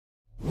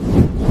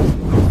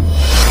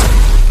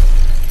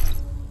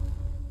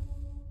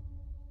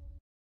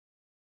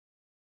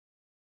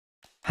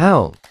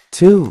How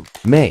to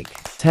make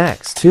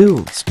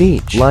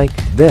text-to-speech like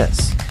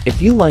this.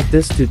 If you like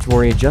this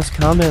tutorial, just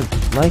comment,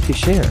 like, and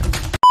share.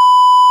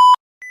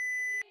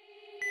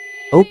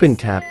 Open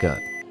CapCut.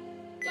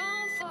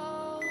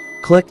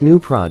 Click New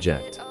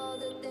Project.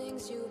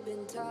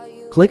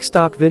 Click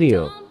Stock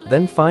Video,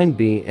 then find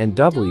B and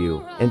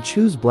W and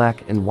choose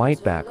black and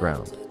white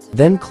background.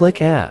 Then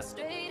click Add.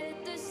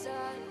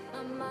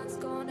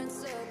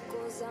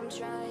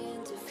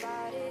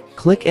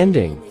 Click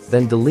Ending,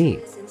 then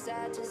Delete.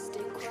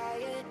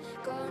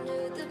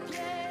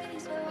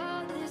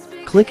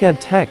 Click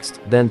Add Text,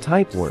 then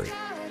type word.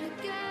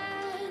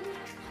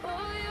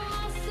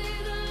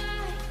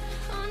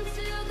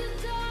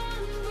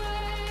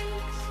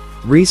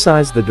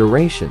 Resize the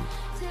duration.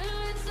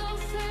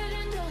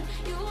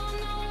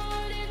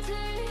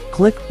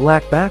 Click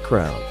black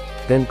background,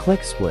 then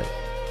click split.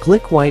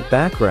 Click white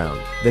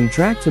background, then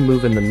drag to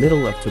move in the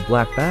middle up to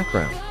black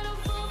background.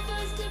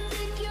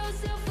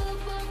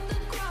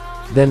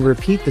 Then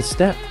repeat the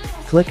step.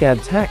 Click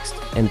add text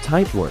and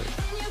type word.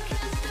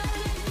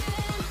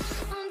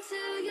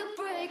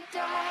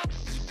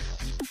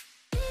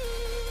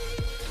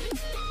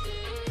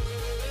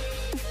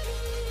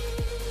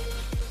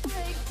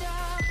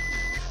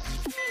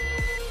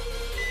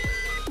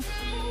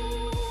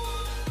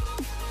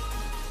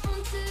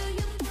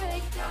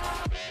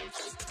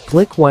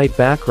 Click white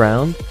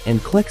background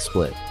and click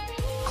split.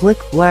 Click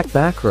black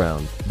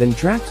background, then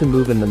drag to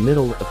move in the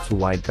middle up to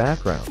white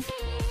background.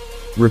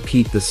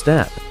 Repeat the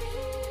step.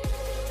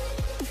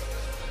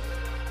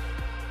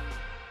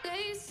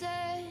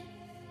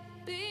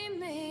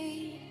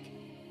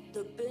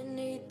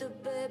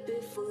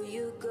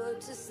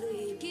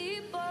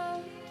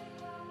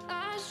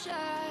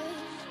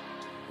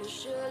 You'll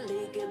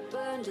surely get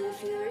burned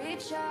if you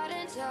reach out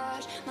and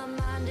touch. My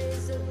mind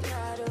is a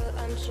battle,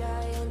 I'm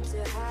trying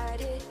to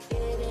hide it.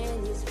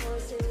 Getting these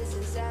voices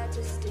inside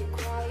to stay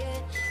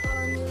quiet.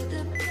 Only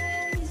the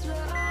place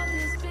where all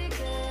this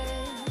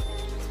began.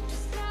 To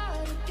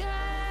start again.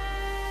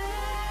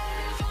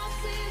 I'll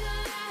see the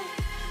light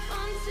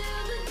until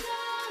the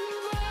dawn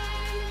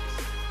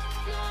breaks.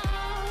 No,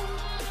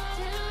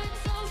 till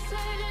it's all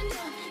said and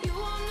done, you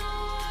won't know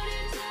what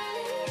it takes.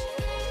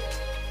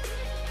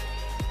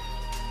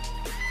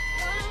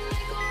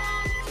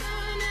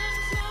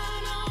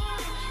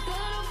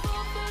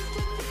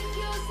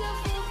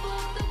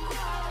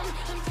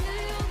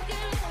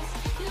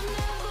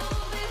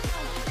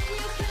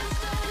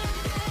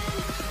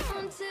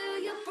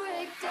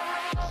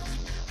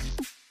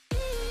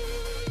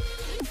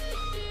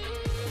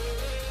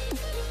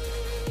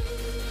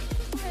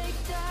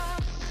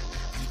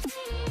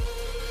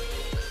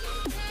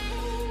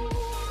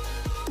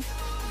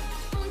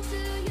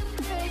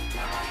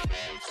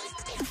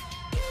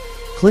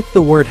 Click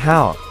the word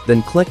how,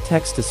 then click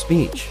text to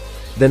speech.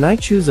 Then I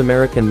choose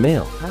American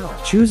male.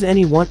 Choose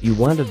any one you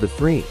want of the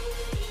three.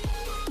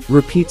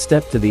 Repeat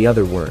step to the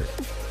other word.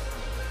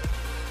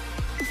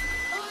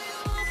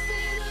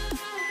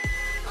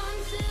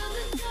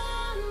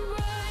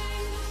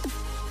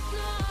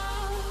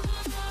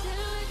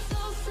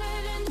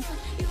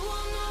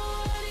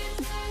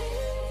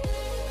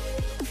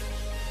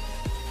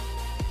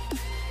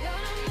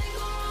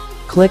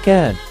 Click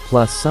add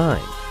plus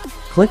sign.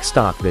 Click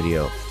stock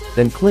video,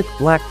 then click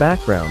black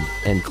background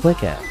and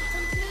click add.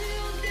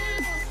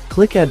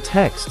 Click add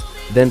text,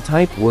 then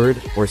type word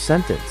or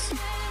sentence.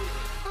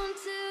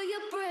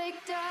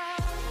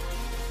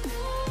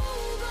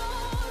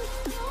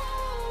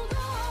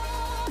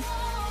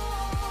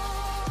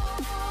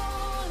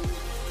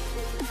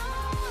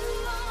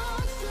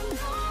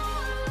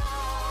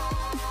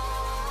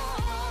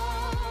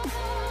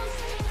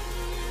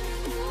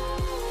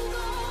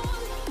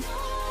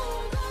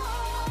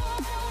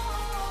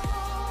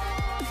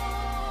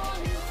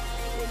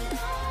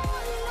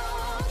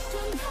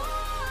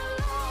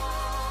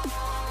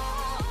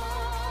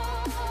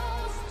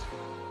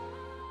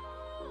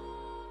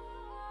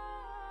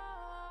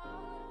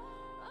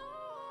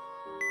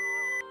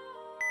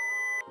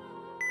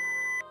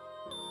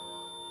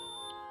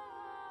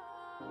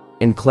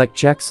 And click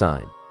check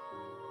sign.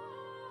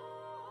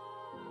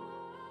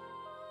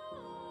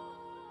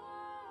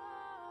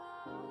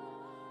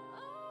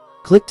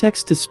 Click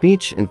text to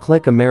speech and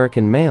click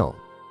American male.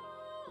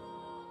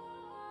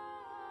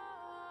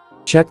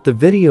 Check the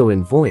video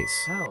in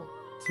voice. How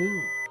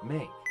to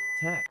make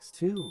text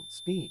to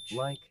speech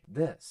like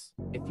this.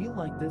 If you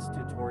like this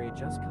tutorial,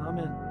 just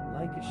comment,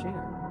 like, and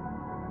share.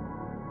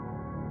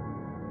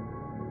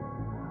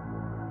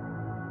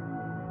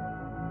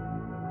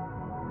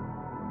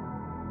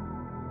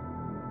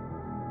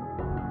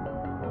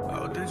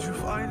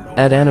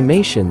 Add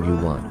animation you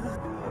want.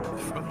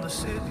 From the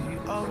city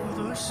of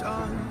the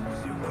sun,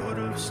 you could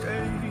have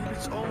stayed.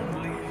 It's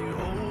only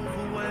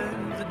over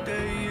when the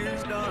day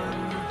is done.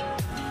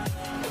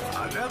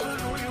 I never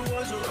knew you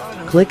was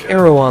around. Click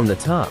arrow on the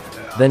top,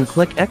 then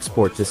click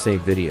export to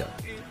save video.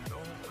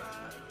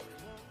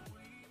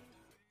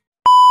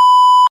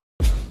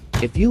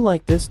 If you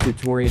like this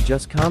tutorial,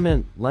 just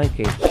comment, like,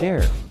 and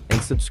share,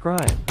 and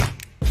subscribe.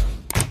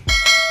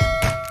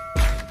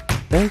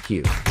 Thank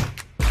you.